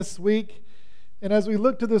this week. And as we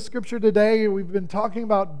look to the scripture today, we've been talking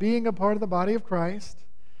about being a part of the body of Christ.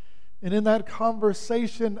 And in that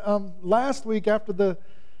conversation, last week after the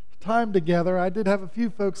time together, I did have a few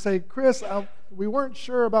folks say, Chris, we weren't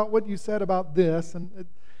sure about what you said about this.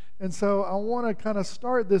 And so I want to kind of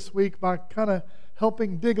start this week by kind of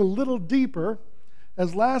helping dig a little deeper.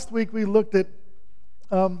 As last week we looked at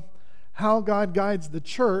how God guides the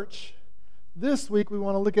church, this week we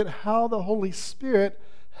want to look at how the Holy Spirit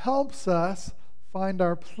helps us find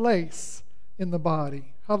our place in the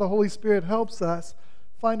body. How the Holy Spirit helps us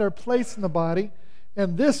find our place in the body.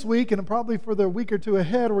 And this week, and probably for the week or two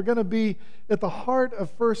ahead, we're going to be at the heart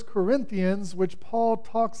of 1 Corinthians, which Paul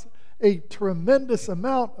talks a tremendous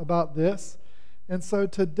amount about this. And so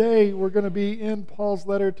today we're going to be in Paul's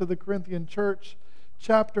letter to the Corinthian church,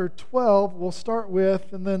 chapter 12 we'll start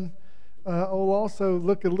with, and then we'll also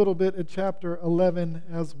look a little bit at chapter 11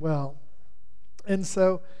 as well. And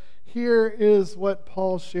so here is what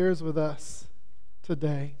Paul shares with us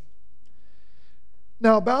today.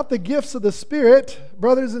 Now, about the gifts of the Spirit,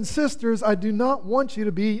 brothers and sisters, I do not want you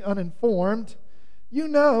to be uninformed. You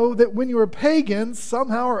know that when you were pagans,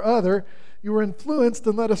 somehow or other, you were influenced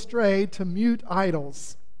and led astray to mute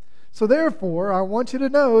idols. So therefore, I want you to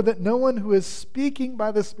know that no one who is speaking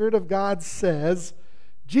by the Spirit of God says,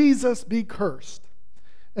 Jesus be cursed.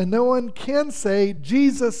 And no one can say,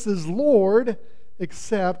 Jesus is Lord,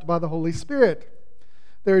 except by the Holy Spirit.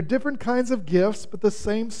 There are different kinds of gifts, but the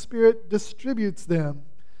same Spirit distributes them.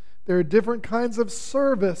 There are different kinds of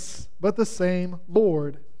service, but the same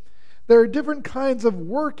Lord. There are different kinds of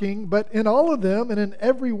working, but in all of them and in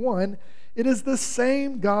every one, it is the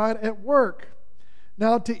same God at work.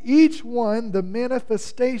 Now to each one, the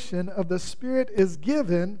manifestation of the Spirit is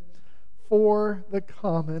given for the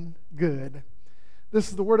common good. This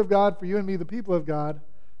is the word of God for you and me, the people of God.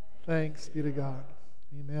 Thanks be to God.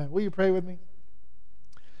 Amen. Will you pray with me?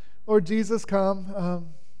 Lord Jesus,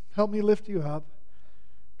 come. Help me lift you up.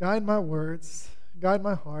 Guide my words. Guide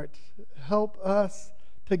my heart. Help us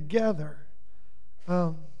together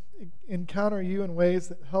encounter you in ways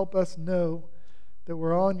that help us know that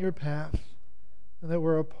we're on your path and that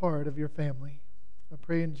we're a part of your family. I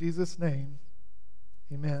pray in Jesus' name.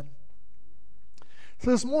 Amen.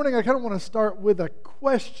 So this morning I kind of want to start with a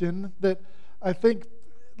question that I think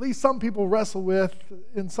at least some people wrestle with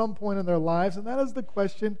in some point in their lives, and that is the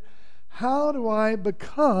question, how do I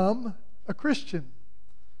become a Christian?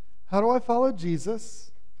 How do I follow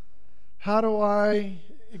Jesus? How do I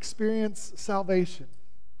experience salvation?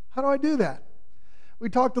 How do I do that? We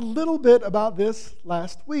talked a little bit about this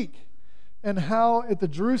last week and how at the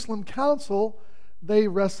Jerusalem Council they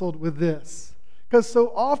wrestled with this. Because so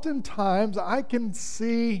oftentimes I can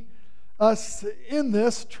see us in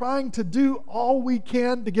this trying to do all we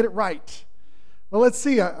can to get it right. Well, let's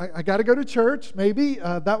see. I got to go to church. Maybe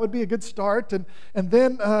that would be a good start. And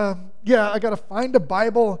then, I got to find a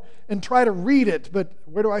Bible and try to read it. But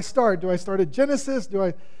where do I start? Do I start at Genesis? Do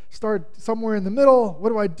I start somewhere in the middle? What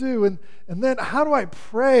do I do? And then how do I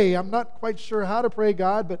pray? I'm not quite sure how to pray,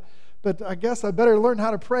 God, but I guess I better learn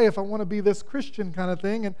how to pray if I want to be this Christian kind of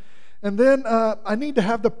thing. And then I need to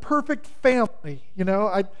have the perfect family. You know,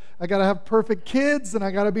 I got to have perfect kids, and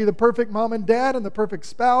I got to be the perfect mom and dad and the perfect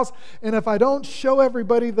spouse. And if I don't show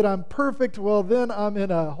everybody that I'm perfect, well, then I'm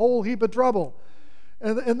in a whole heap of trouble.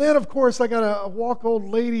 And then, of course, I got to walk old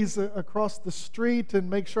ladies across the street and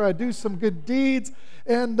make sure I do some good deeds.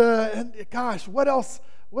 And gosh, what else?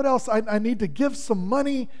 What else? I need to give some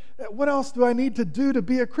money. What else do I need to do to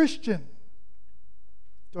be a Christian?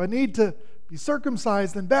 Do I need to be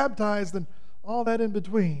circumcised and baptized and all that in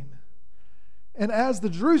between? And as the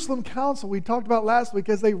Jerusalem Council we talked about last week,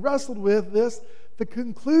 as they wrestled with this, the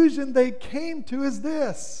conclusion they came to is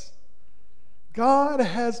this: God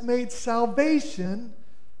has made salvation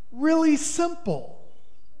really simple.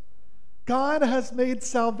 God has made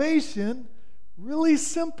salvation really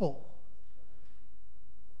simple.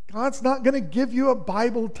 God's not going to give you a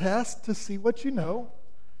Bible test to see what you know.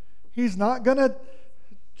 He's not going to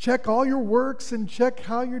check all your works and check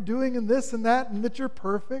how you're doing and this and that and that you're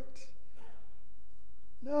perfect.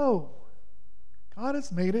 No. God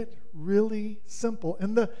has made it really simple.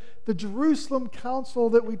 And the Jerusalem Council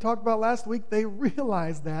that we talked about last week, they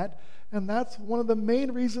realized that. And that's one of the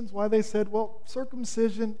main reasons why they said, well,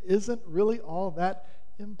 circumcision isn't really all that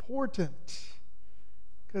important,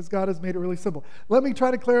 because God has made it really simple. Let me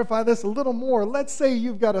try to clarify this a little more. Let's say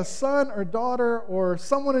you've got a son or daughter or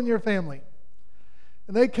someone in your family,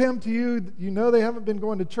 and they come to you, you know they haven't been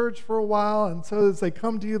going to church for a while, and so as they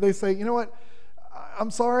come to you, they say, you know what,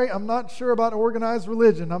 I'm sorry, I'm not sure about organized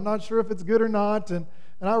religion. I'm not sure if it's good or not, and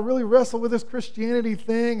I really wrestle with this Christianity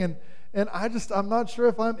thing, and I'm not sure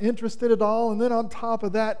if I'm interested at all. And then on top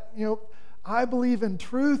of that, I believe in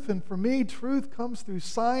truth, and for me, truth comes through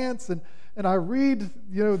science, and I read,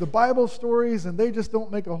 the Bible stories, and they just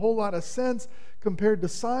don't make a whole lot of sense compared to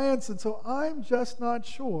science, and so I'm just not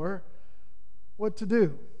sure what to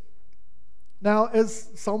do. Now, as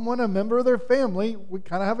someone, a member of their family, we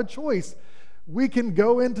kind of have a choice. We can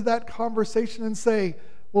go into that conversation and say,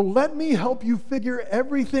 well, let me help you figure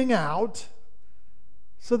everything out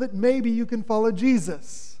so that maybe you can follow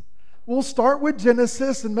Jesus. We'll start with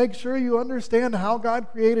Genesis and make sure you understand how God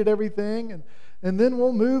created everything, and then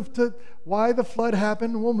we'll move to why the flood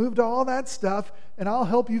happened, and we'll move to all that stuff, and I'll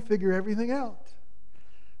help you figure everything out.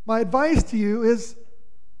 My advice to you is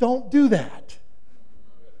don't do that.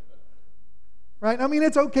 Right? I mean,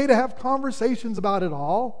 it's okay to have conversations about it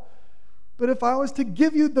all, but if I was to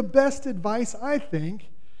give you the best advice, I think,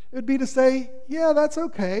 it would be to say, yeah, that's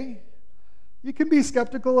okay. You can be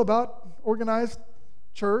skeptical about organized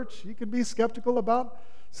church. You can be skeptical about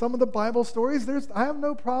some of the Bible stories. I have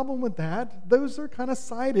no problem with that. Those are kind of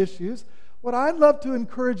side issues. What I'd love to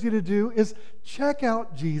encourage you to do is check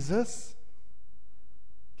out Jesus.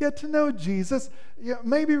 Get to know Jesus.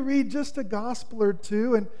 Maybe read just a gospel or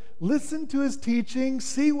two and listen to his teaching,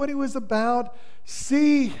 see what he was about,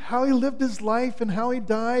 see how he lived his life and how he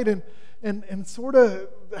died, and sort of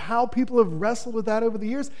how people have wrestled with that over the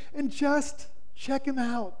years, and just check him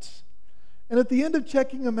out. And at the end of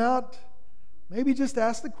checking him out, maybe just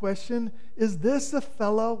ask the question, is this a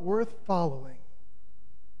fellow worth following?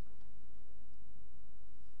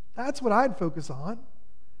 That's what I'd focus on,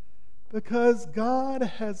 because God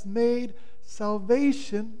has made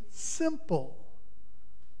salvation simple.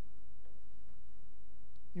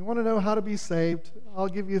 You want to know how to be saved? I'll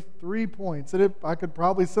give you 3 points. And I could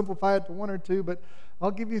probably simplify it to 1 or 2, but I'll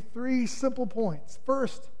give you 3 simple points.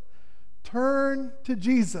 First, turn to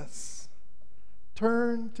Jesus.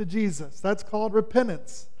 Turn to Jesus. That's called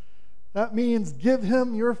repentance. That means give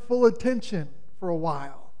him your full attention for a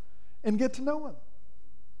while and get to know him.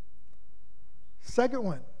 Second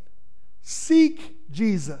one, seek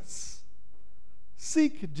Jesus.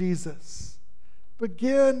 Seek Jesus.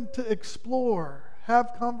 Begin to explore.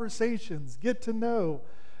 Have conversations, get to know,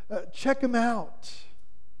 check him out.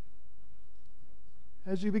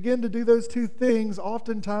 As you begin to do those 2 things,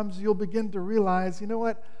 oftentimes you'll begin to realize, you know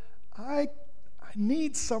what, I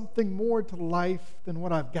need something more to life than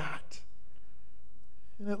what I've got.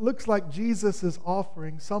 And it looks like Jesus is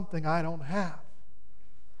offering something I don't have.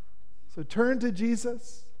 So turn to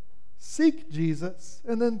Jesus, seek Jesus,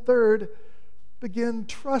 and then third, begin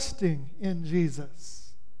trusting in Jesus.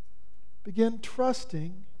 Begin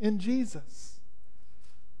trusting in Jesus.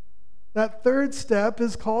 That third step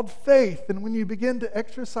is called faith. And when you begin to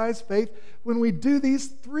exercise faith, when we do these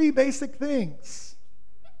 3 basic things,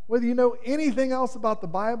 whether you know anything else about the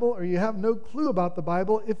Bible or you have no clue about the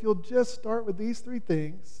Bible, if you'll just start with these 3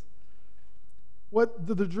 things, what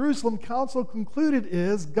the Jerusalem Council concluded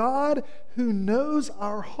is God, who knows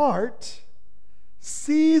our heart,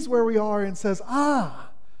 sees where we are and says,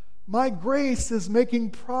 my grace is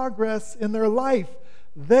making progress in their life.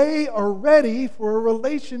 They are ready for a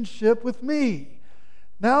relationship with me.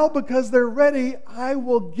 Now, because they're ready, I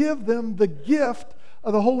will give them the gift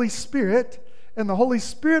of the Holy Spirit, and the Holy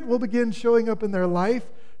Spirit will begin showing up in their life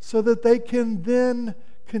so that they can then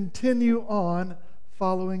continue on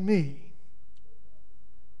following me.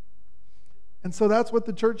 And so that's what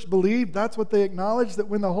the church believed. That's what they acknowledged, that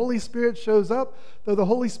when the Holy Spirit shows up, though the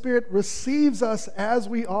Holy Spirit receives us as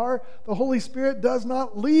we are, the Holy Spirit does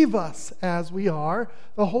not leave us as we are.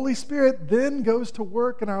 The Holy Spirit then goes to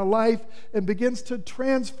work in our life and begins to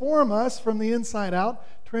transform us from the inside out,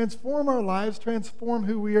 transform our lives, transform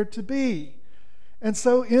who we are to be. And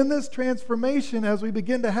so in this transformation, as we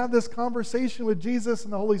begin to have this conversation with Jesus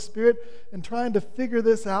and the Holy Spirit and trying to figure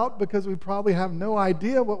this out, because we probably have no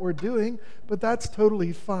idea what we're doing, but that's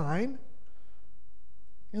totally fine.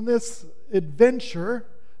 In this adventure,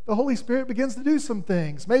 the Holy Spirit begins to do some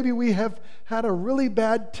things. Maybe we have had a really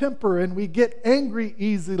bad temper and we get angry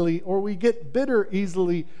easily, or we get bitter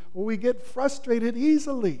easily, or we get frustrated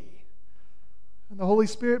easily. And the Holy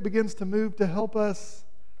Spirit begins to move to help us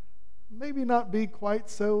maybe not be quite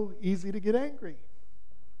so easy to get angry.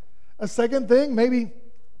 A second thing, maybe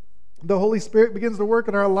the Holy Spirit begins to work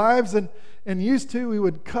in our lives, and used to we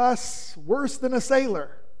would cuss worse than a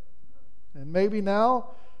sailor. And maybe now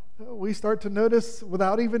we start to notice,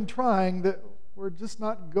 without even trying, that we're just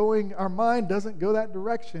not going, our mind doesn't go that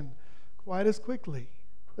direction quite as quickly,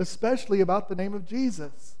 especially about the name of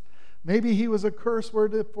Jesus. Maybe he was a curse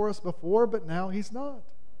word for us before, but now he's not.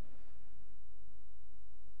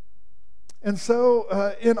 And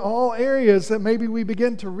so in all areas that maybe we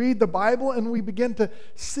begin to read the Bible and we begin to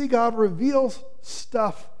see God reveal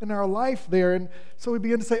stuff in our life there. And so we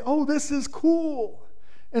begin to say, oh, this is cool.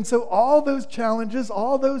 And so all those challenges,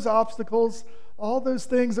 all those obstacles, all those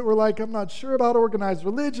things that were like, I'm not sure about organized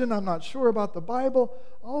religion, I'm not sure about the Bible,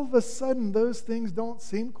 all of a sudden those things don't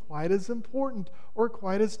seem quite as important or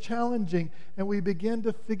quite as challenging. And we begin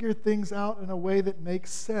to figure things out in a way that makes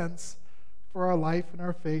sense for our life and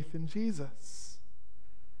our faith in Jesus.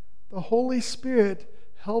 The Holy Spirit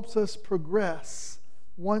helps us progress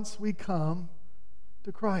once we come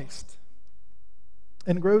to Christ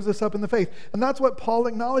and grows us up in the faith. And that's what Paul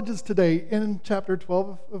acknowledges today in chapter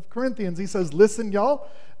 12 of Corinthians. He says, listen, y'all,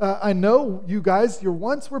 I know you guys, you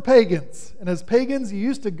once were pagans. And as pagans, you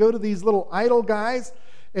used to go to these little idol guys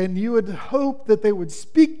and you would hope that they would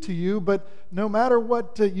speak to you, but no matter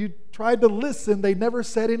what you tried to listen, they never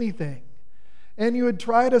said anything. And you would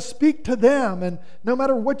try to speak to them, and no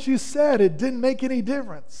matter what you said, it didn't make any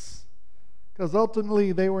difference. Because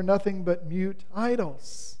ultimately, they were nothing but mute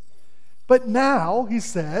idols. But now, he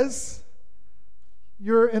says,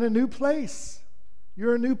 you're in a new place.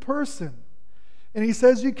 You're a new person. And he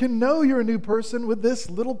says you can know you're a new person with this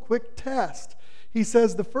little quick test. He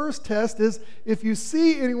says the first test is, if you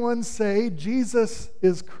see anyone say Jesus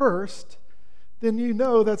is cursed, then you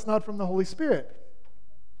know that's not from the Holy Spirit.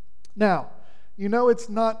 Now, you know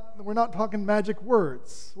we're not talking magic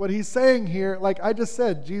words. What he's saying here, like I just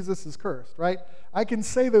said, Jesus is cursed, right? I can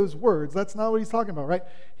say those words. That's not what he's talking about, right?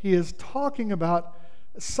 He is talking about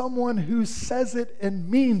someone who says it and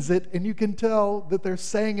means it, and you can tell that they're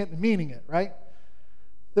saying it and meaning it, right?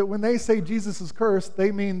 That when they say Jesus is cursed,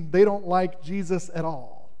 they mean they don't like Jesus at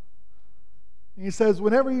all. And he says,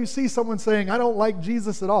 whenever you see someone saying, I don't like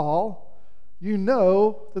Jesus at all, you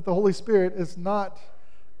know that the Holy Spirit is not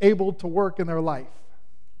able to work in their life.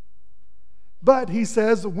 But he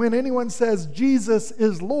says, when anyone says Jesus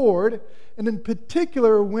is Lord, and in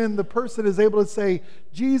particular when the person is able to say,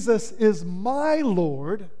 Jesus is my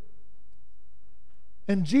Lord,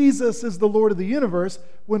 and Jesus is the Lord of the universe,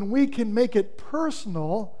 when we can make it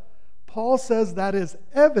personal, Paul says that is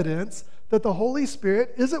evidence that the Holy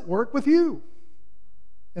Spirit is at work with you,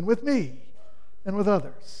 and with me, and with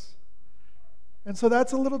others. And so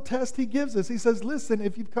that's a little test he gives us. He says, listen,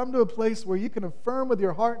 if you've come to a place where you can affirm with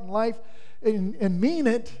your heart and life and mean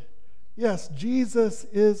it, yes, Jesus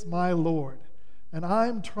is my Lord, and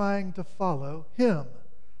I'm trying to follow him,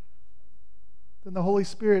 then the Holy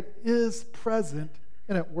Spirit is present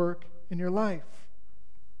and at work in your life.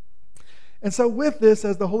 And so with this,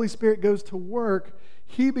 as the Holy Spirit goes to work,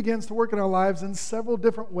 he begins to work in our lives in several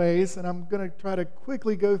different ways, and I'm going to try to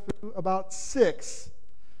quickly go through about 6.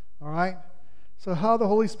 All right? So how the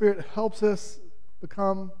Holy Spirit helps us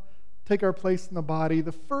take our place in the body.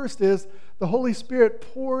 The first is the Holy Spirit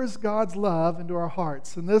pours God's love into our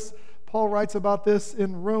hearts. And this, Paul writes about this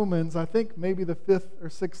in Romans, I think maybe the 5th or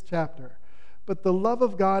 6th chapter. But the love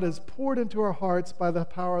of God is poured into our hearts by the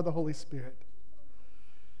power of the Holy Spirit.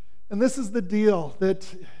 And this is the deal that,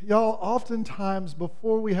 y'all, oftentimes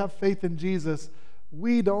before we have faith in Jesus,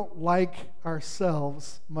 we don't like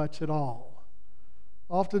ourselves much at all.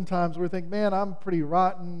 Oftentimes we think, man, I'm pretty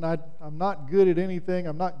rotten. I'm not good at anything.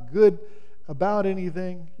 I'm not good about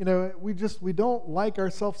anything. You know, we don't like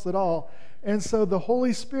ourselves at all. And so the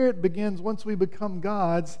Holy Spirit begins, once we become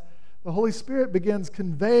God's, the Holy Spirit begins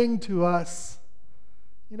conveying to us,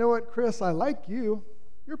 you know what, Chris, I like you.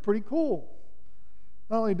 You're pretty cool.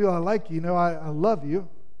 Not only do I like you, I love you.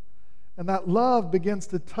 And that love begins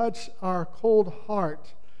to touch our cold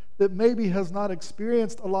heart that maybe has not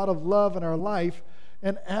experienced a lot of love in our life.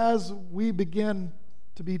 And as we begin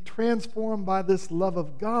to be transformed by this love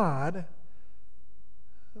of God,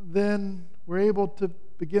 then we're able to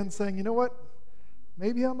begin saying, you know what?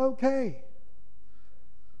 Maybe I'm okay.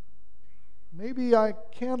 Maybe I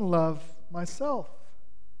can love myself,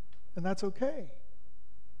 and that's okay.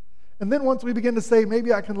 And then once we begin to say,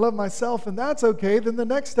 maybe I can love myself, and that's okay, then the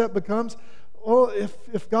next step becomes, well,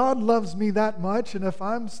 if God loves me that much, and if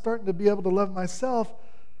I'm starting to be able to love myself,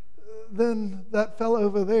 then that fellow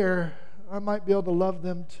over there, I might be able to love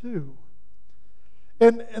them too.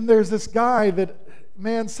 And there's this guy that,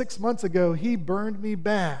 man, 6 months ago, he burned me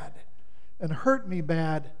bad and hurt me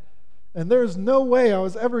bad. And there's no way I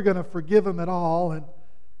was ever going to forgive him at all.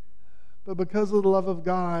 But because of the love of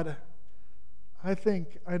God, I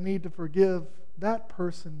think I need to forgive that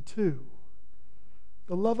person too.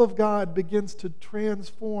 The love of God begins to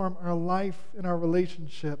transform our life and our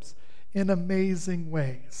relationships in amazing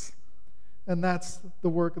ways. And that's the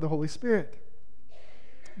work of the Holy Spirit.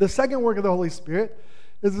 The second work of the Holy Spirit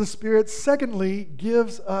is the Spirit, secondly,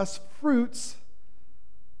 gives us fruits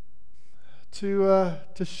to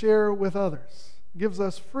share with others. Gives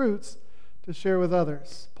us fruits to share with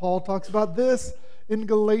others. Paul talks about this in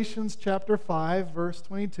Galatians chapter 5, verse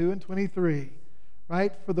 22 and 23.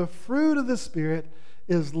 Right? For the fruit of the Spirit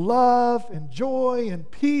is love and joy and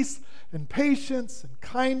peace and patience and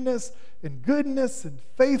kindness and goodness and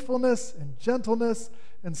faithfulness and gentleness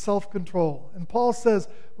and self-control. And Paul says,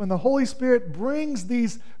 when the Holy Spirit brings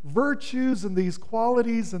these virtues and these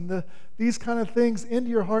qualities and these kind of things into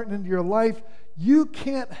your heart and into your life, you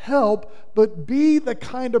can't help but be the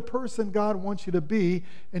kind of person God wants you to be,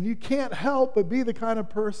 and you can't help but be the kind of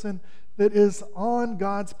person that is on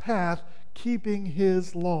God's path, keeping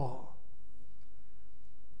His law.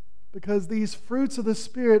 Because these fruits of the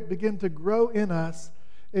Spirit begin to grow in us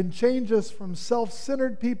and change us from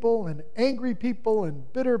self-centered people and angry people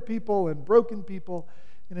and bitter people and broken people,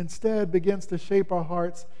 and instead begins to shape our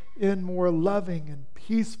hearts in more loving and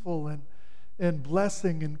peaceful and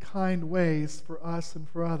blessing and kind ways for us and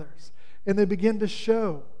for others. And they begin to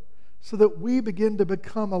show so that we begin to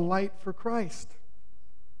become a light for Christ.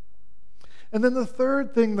 And then the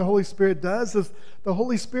third thing the Holy Spirit does is the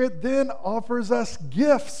Holy Spirit then offers us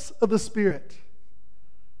gifts of the Spirit.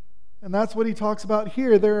 And that's what he talks about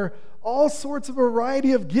here. There are all sorts of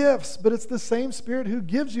variety of gifts, but it's the same Spirit who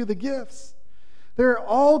gives you the gifts. There are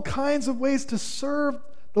all kinds of ways to serve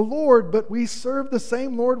the Lord, but we serve the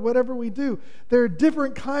same Lord whatever we do. There are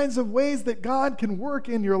different kinds of ways that God can work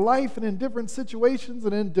in your life and in different situations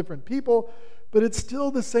and in different people, but it's still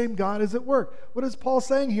the same God is at work. What is Paul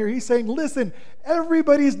saying here? He's saying, listen,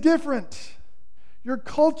 everybody's different. Your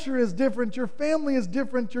culture is different. Your family is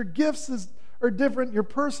different. Your gifts are different. Your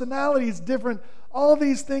personality is different. All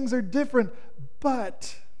these things are different,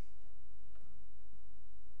 but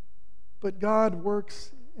God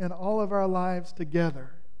works in all of our lives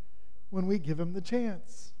together when we give Him the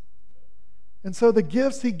chance. And so the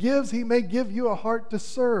gifts He gives, He may give you a heart to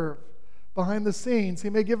serve behind the scenes. He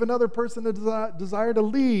may give another person a desire to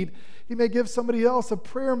lead. He may give somebody else a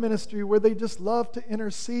prayer ministry where they just love to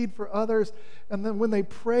intercede for others. And then when they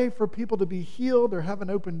pray for people to be healed or have an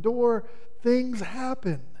open door, things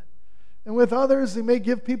happen. And with others, He may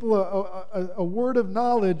give people a word of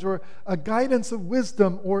knowledge or a guidance of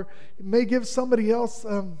wisdom, or He may give somebody else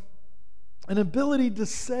an ability to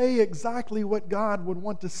say exactly what God would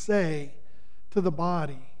want to say to the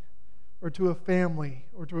body or to a family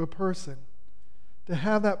or to a person. To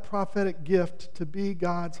have that prophetic gift to be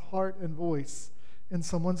God's heart and voice in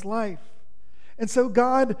someone's life. And so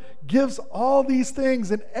God gives all these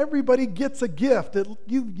things, and everybody gets a gift.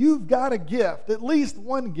 You've got a gift, at least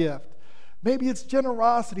one gift. Maybe it's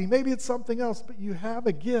generosity, maybe it's something else, but you have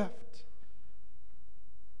a gift.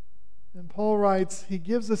 And Paul writes, he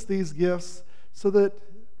gives us these gifts so that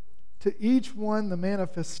to each one the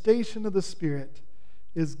manifestation of the Spirit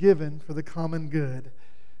is given for the common good.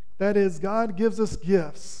 That is, God gives us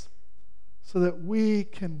gifts so that we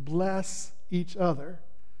can bless each other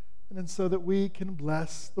and so that we can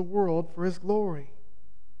bless the world for His glory.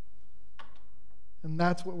 And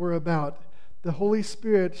that's what we're about. The Holy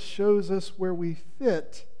Spirit shows us where we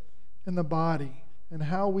fit in the body and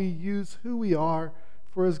how we use who we are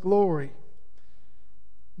for His glory.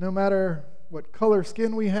 No matter what color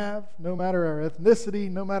skin we have, no matter our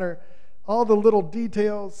ethnicity, no matter all the little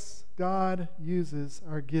details, God uses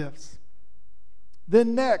our gifts.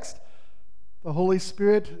 Then next, the Holy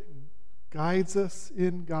Spirit guides us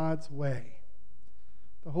in God's way.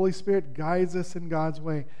 The Holy Spirit guides us in God's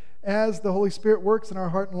way. As the Holy Spirit works in our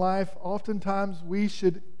heart and life, oftentimes we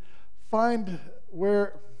should find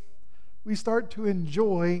where we start to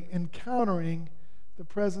enjoy encountering the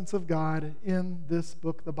presence of God in this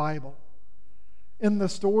book, the Bible. In the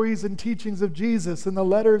stories and teachings of Jesus, in the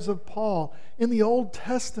letters of Paul, in the Old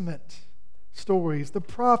Testament stories, the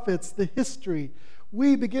prophets, the history,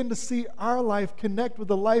 we begin to see our life connect with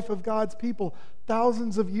the life of God's people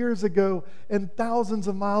thousands of years ago and thousands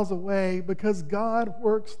of miles away, because God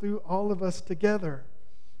works through all of us together.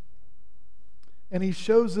 And He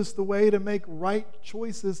shows us the way to make right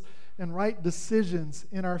choices and right decisions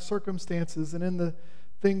in our circumstances and in the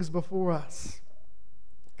things before us.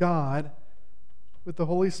 God, with the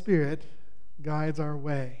Holy Spirit, guides our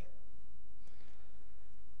way.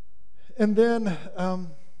 And then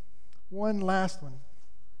one last one.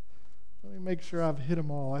 Let me make sure I've hit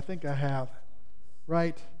them all. I think I have.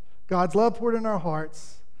 Right? God's love poured in our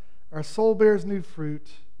hearts. Our soul bears new fruit.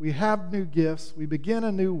 We have new gifts. We begin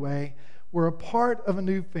a new way. We're a part of a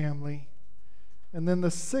new family. And then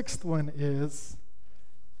the sixth one is,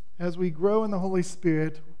 as we grow in the Holy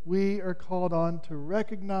Spirit, we are called on to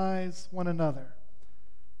recognize one another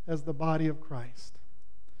as the body of Christ.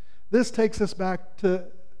 This takes us back to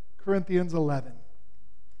Corinthians 11.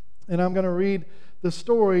 And I'm going to read the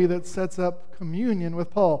story that sets up communion with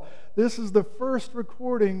Paul. This is the first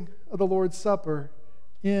recording of the Lord's Supper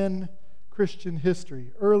in Christian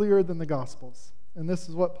history, earlier than the Gospels. And this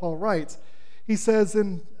is what Paul writes. He says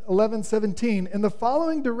in 11:17, "In the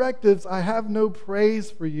following directives I have no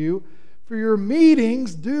praise for you, for your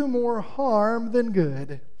meetings do more harm than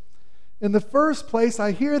good. In the first place,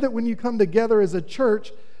 I hear that when you come together as a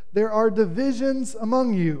church, there are divisions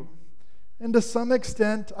among you. And to some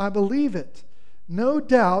extent, I believe it. No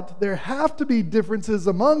doubt there have to be differences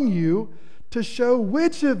among you to show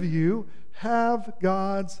which of you have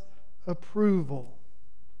God's approval."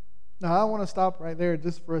 Now, I want to stop right there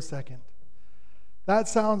just for a second. That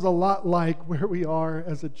sounds a lot like where we are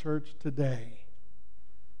as a church today.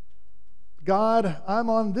 God, I'm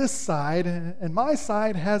on this side, and my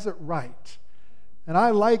side has it right. And I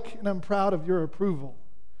like and I'm proud of your approval.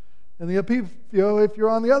 And if you're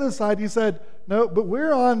on the other side, you said, no, but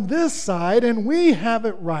we're on this side, and we have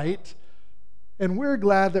it right, and we're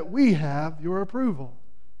glad that we have your approval.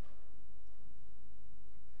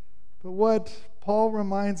 But what Paul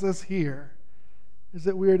reminds us here is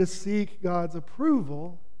that we are to seek God's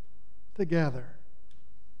approval together.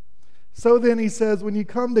 So then, he says, when you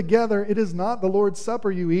come together, it is not the Lord's Supper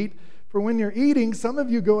you eat. For when you're eating, some of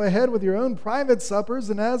you go ahead with your own private suppers,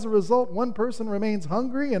 and as a result, one person remains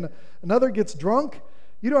hungry and another gets drunk.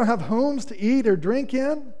 You don't have homes to eat or drink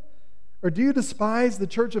in? Or do you despise the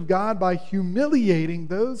church of God by humiliating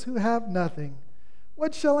those who have nothing?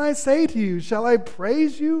 What shall I say to you? Shall I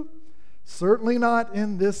praise you? Certainly not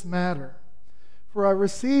in this matter. For I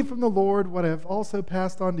received from the Lord what I have also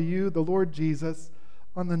passed on to you, the Lord Jesus.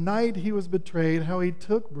 On the night he was betrayed, how he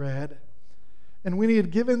took bread, and when he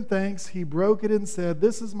had given thanks, he broke it and said,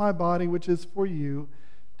 "This is my body, which is for you.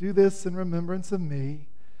 Do this in remembrance of me."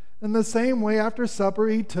 In the same way, after supper,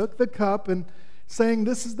 he took the cup, and saying,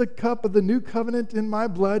 "This is the cup of the new covenant in my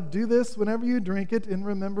blood. Do this whenever you drink it in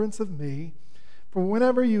remembrance of me. For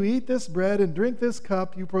whenever you eat this bread and drink this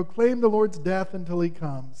cup, you proclaim the Lord's death until he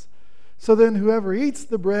comes. So then, whoever eats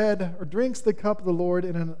the bread or drinks the cup of the Lord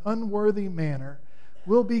in an unworthy manner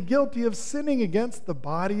will be guilty of sinning against the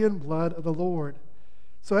body and blood of the Lord.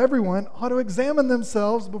 So everyone ought to examine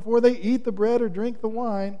themselves before they eat the bread or drink the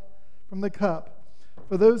wine from the cup.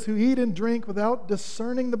 For those who eat and drink without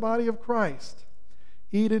discerning the body of Christ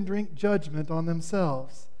eat and drink judgment on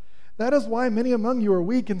themselves. That is why many among you are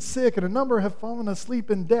weak and sick, and a number have fallen asleep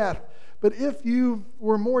in death. But if you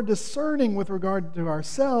were more discerning with regard to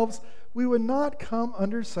ourselves, we would not come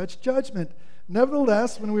under such judgment.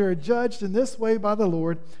 Nevertheless, when we are judged in this way by the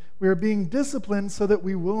Lord, we are being disciplined so that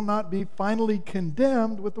we will not be finally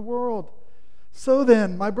condemned with the world. So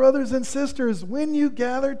then, my brothers and sisters, when you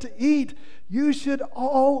gather to eat, you should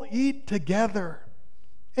all eat together.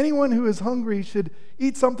 Anyone who is hungry should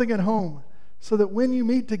eat something at home, so that when you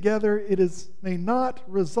meet together, may not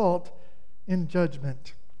result in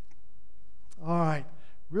judgment. All right,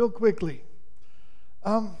 real quickly.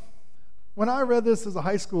 When I read this as a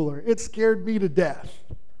high schooler, it scared me to death,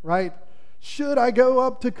 right? Should I go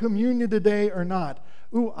up to communion today or not?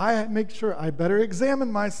 I make sure I better examine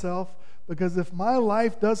myself, because if my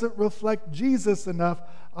life doesn't reflect Jesus enough,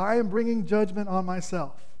 I am bringing judgment on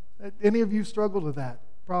myself. Any of you struggle with that?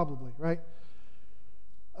 Probably, right?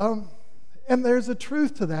 And there's a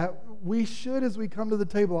truth to that. We should, as we come to the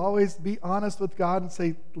table, always be honest with God and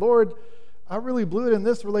say, Lord, I really blew it in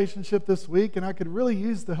this relationship this week, and I could really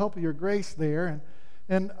use the help of your grace there.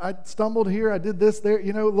 And I stumbled here, I did this there.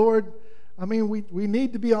 Lord, we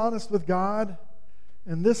need to be honest with God.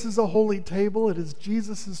 And this is a holy table. It is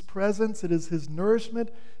Jesus' presence. It is his nourishment.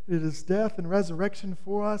 It is death and resurrection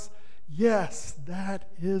for us. Yes, that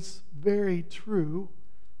is very true.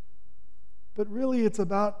 But really, it's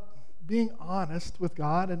about being honest with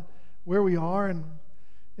God and where we are,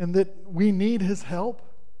 and that we need his help.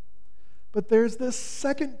 But there's this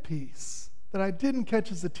second piece that I didn't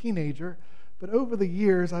catch as a teenager, but over the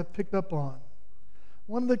years I've picked up on.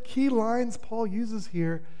 One of the key lines Paul uses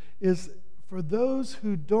here is, for those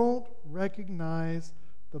who don't recognize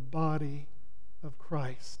the body of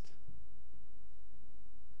Christ,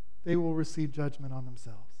 they will receive judgment on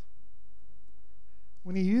themselves.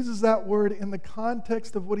 When he uses that word in the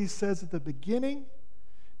context of what he says at the beginning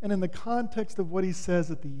and in the context of what he says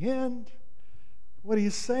at the end, what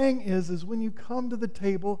he's saying is when you come to the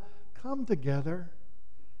table, come together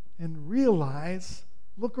and realize,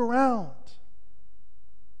 look around.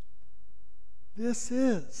 This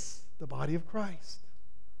is the body of Christ.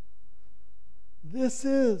 This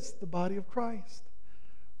is the body of Christ.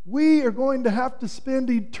 We are going to have to spend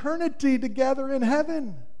eternity together in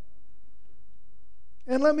heaven.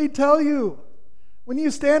 And let me tell you, when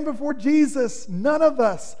you stand before Jesus, none of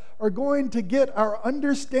us are going to get our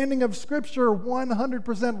understanding of Scripture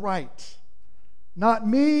 100% right. Not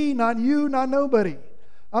me, not you, not nobody.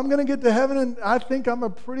 I'm going to get to heaven and I think I'm a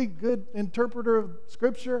pretty good interpreter of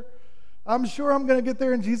Scripture. I'm sure I'm going to get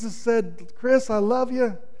there and Jesus said, Chris, I love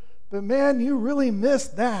you, but man, you really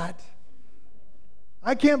missed that.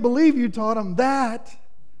 I can't believe you taught him that.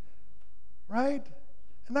 Right?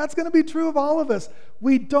 And that's going to be true of all of us.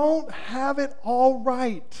 We don't have it all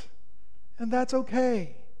right. And that's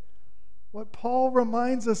okay. What Paul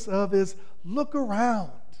reminds us of is look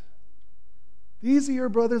around. These are your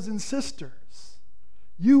brothers and sisters.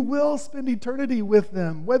 You will spend eternity with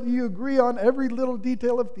them, whether you agree on every little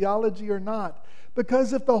detail of theology or not.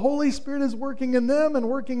 Because if the Holy Spirit is working in them and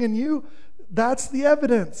working in you, that's the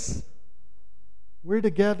evidence. We're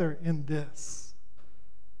together in this.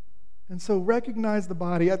 And so recognize the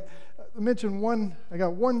body. I mentioned I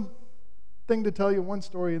got one thing to tell you, one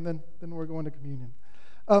story, and then we're going to communion.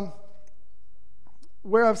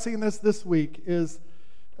 Where I've seen this week is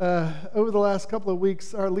over the last couple of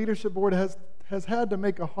weeks, our leadership board has had to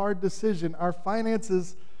make a hard decision. Our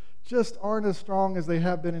finances just aren't as strong as they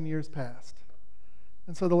have been in years past.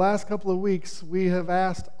 And so the last couple of weeks, we have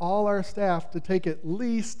asked all our staff to take at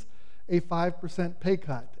least a 5% pay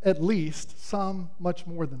cut, at least, some much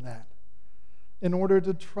more than that, in order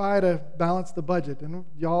to try to balance the budget. And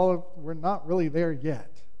we're not really there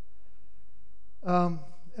yet. And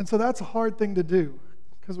so that's a hard thing to do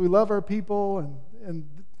because we love our people and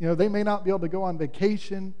they may not be able to go on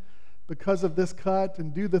vacation because of this cut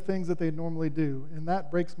and do the things that they normally do. And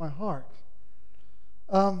that breaks my heart.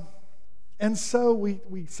 And so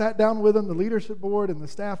we sat down with them, the leadership board and the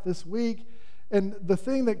staff this week. And the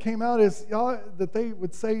thing that came out is, that they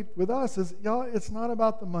would say with us is, it's not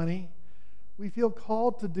about the money. We feel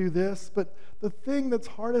called to do this, but the thing that's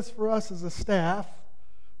hardest for us as a staff,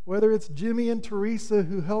 whether it's Jimmy and Teresa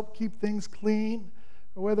who help keep things clean,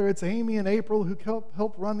 or whether it's Amy and April who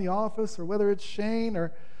help run the office, or whether it's Shane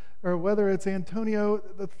or whether it's Antonio,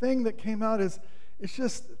 the thing that came out is, it's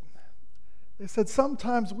just, they said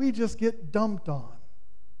sometimes we just get dumped on.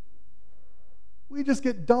 We just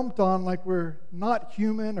get dumped on like we're not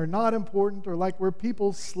human or not important or like we're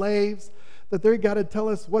people's slaves, that they got to tell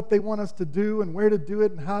us what they want us to do and where to do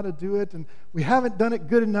it and how to do it, and we haven't done it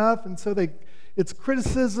good enough, and so it's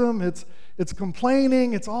criticism, it's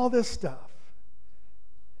complaining, it's all this stuff.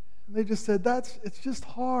 And they just said it's just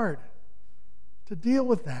hard to deal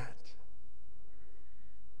with that.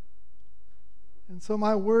 And so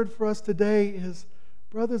my word for us today is,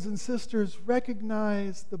 brothers and sisters,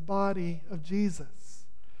 recognize the body of Jesus.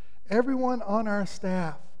 Everyone on our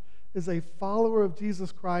staff is a follower of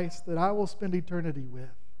Jesus Christ that I will spend eternity with,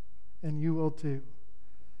 and you will too.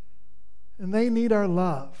 And they need our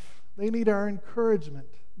love. They need our encouragement.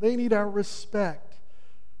 They need our respect.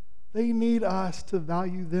 They need us to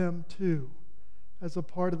value them too as a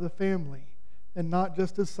part of the family and not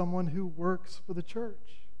just as someone who works for the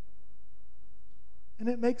church. And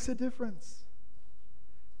it makes a difference.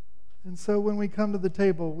 And so when we come to the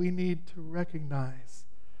table, we need to recognize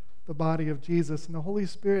the body of Jesus, and the Holy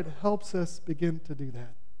Spirit helps us begin to do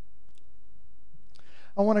that.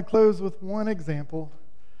 I want to close with one example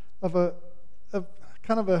of a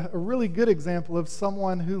really good example of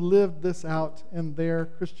someone who lived this out in their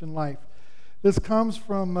Christian life. This comes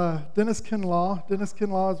from Dennis Kinlaw. Dennis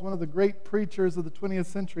Kinlaw is one of the great preachers of the 20th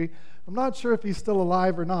century. I'm not sure if he's still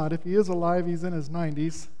alive or not. If he is alive, he's in his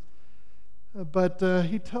 90s. But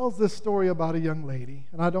he tells this story about a young lady,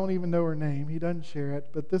 and I don't even know her name. He doesn't share it,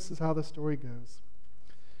 but this is how the story goes.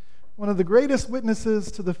 One of the greatest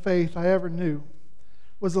witnesses to the faith I ever knew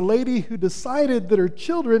was a lady who decided that her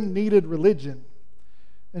children needed religion,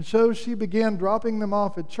 and so she began dropping them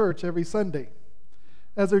off at church every Sunday.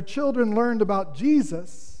 As her children learned about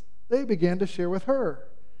Jesus, they began to share with her,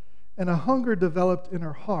 and a hunger developed in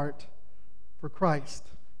her heart for Christ.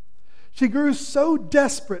 She grew so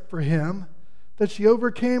desperate for him that she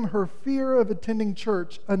overcame her fear of attending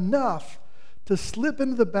church enough to slip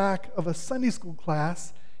into the back of a Sunday school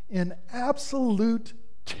class in absolute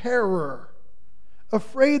terror,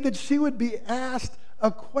 afraid that she would be asked a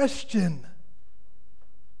question.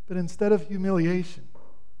 But instead of humiliation,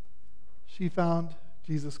 she found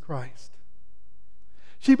Jesus Christ.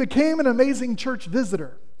 She became an amazing church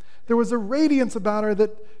visitor. There was a radiance about her that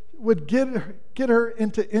would get her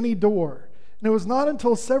into any door. And it was not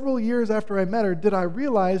until several years after I met her did I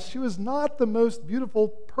realize she was not the most beautiful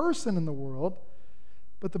person in the world,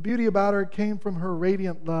 but the beauty about her came from her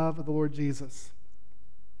radiant love of the Lord Jesus.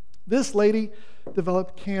 This lady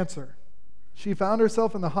developed cancer. She found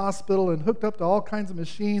herself in the hospital and hooked up to all kinds of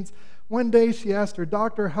machines. One day she asked her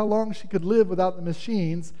doctor how long she could live without the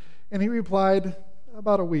machines, and he replied,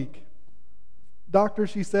 about a week. Doctor,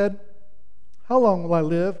 she said, how long will I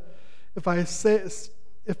live if I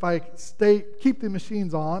keep the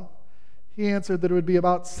machines on? He answered that it would be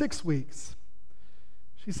about 6 weeks.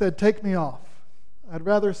 She said, take me off. I'd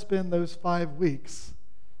rather spend those 5 weeks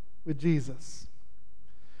with Jesus.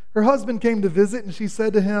 Her husband came to visit, and she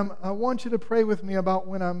said to him, I want you to pray with me about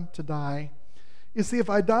when I'm to die. You see, if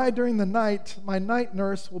I die during the night, my night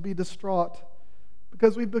nurse will be distraught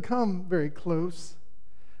because we've become very close.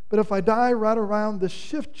 But if I die right around the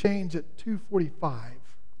shift change at 2:45,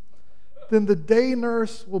 then the day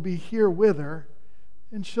nurse will be here with her,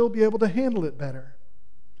 and she'll be able to handle it better.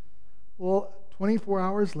 Well, 24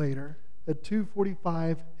 hours later, at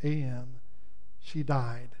 2:45 a.m., she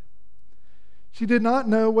died. She did not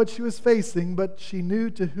know what she was facing, but she knew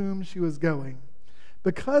to whom she was going.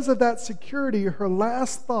 Because of that security, her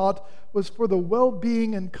last thought was for the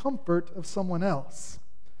well-being and comfort of someone else.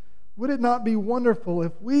 Would it not be wonderful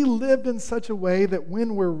if we lived in such a way that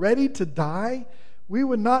when we're ready to die, we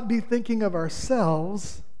would not be thinking of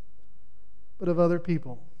ourselves, but of other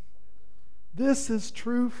people? This is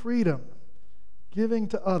true freedom, giving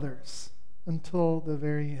to others until the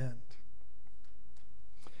very end.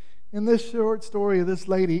 In this short story, this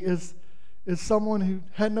lady is someone who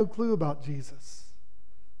had no clue about Jesus,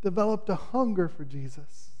 developed a hunger for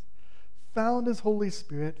Jesus, found his Holy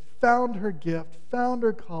Spirit, found her gift, found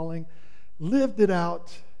her calling, lived it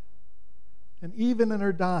out, and even in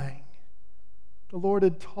her dying, the Lord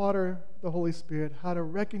had taught her, the Holy Spirit, how to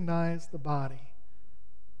recognize the body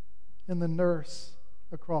and the nurse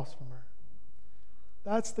across from her.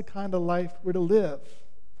 That's the kind of life we're to live.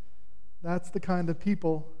 That's the kind of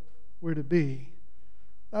people we're to be.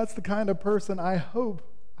 That's the kind of person I hope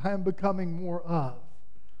I am becoming more of.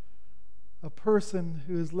 A person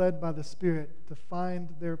who is led by the Spirit to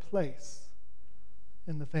find their place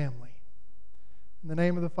in the family. In the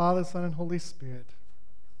name of the Father, Son, and Holy Spirit,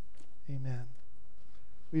 amen.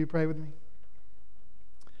 Will you pray with me?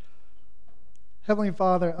 Heavenly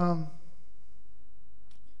Father,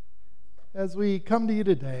 as we come to you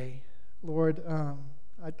today, Lord,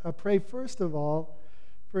 I pray first of all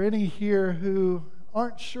for any here who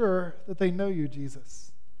aren't sure that they know you,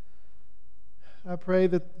 Jesus. I pray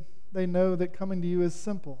that they know that coming to you is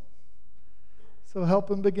simple. So help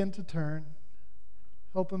them begin to turn,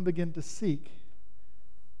 help them begin to seek,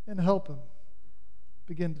 and help them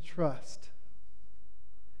begin to trust.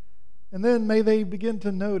 And then may they begin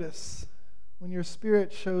to notice when your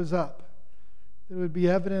Spirit shows up, that it would be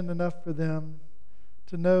evident enough for them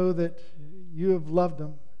to know that you have loved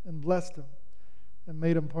them and blessed them and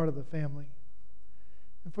made them part of the family.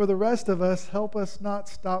 And for the rest of us, help us not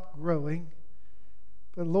stop growing,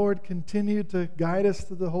 but Lord, continue to guide us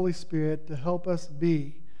through the Holy Spirit to help us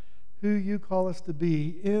be who you call us to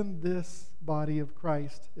be in this body of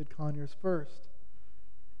Christ at Conyers First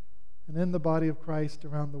and in the body of Christ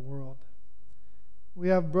around the world. We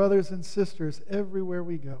have brothers and sisters everywhere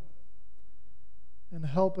we go. And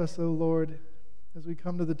help us, O Lord, as we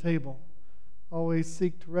come to the table, always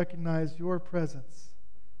seek to recognize your presence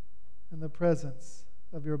and the presence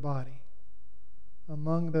of your body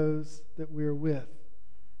among those that we're with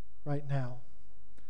right now.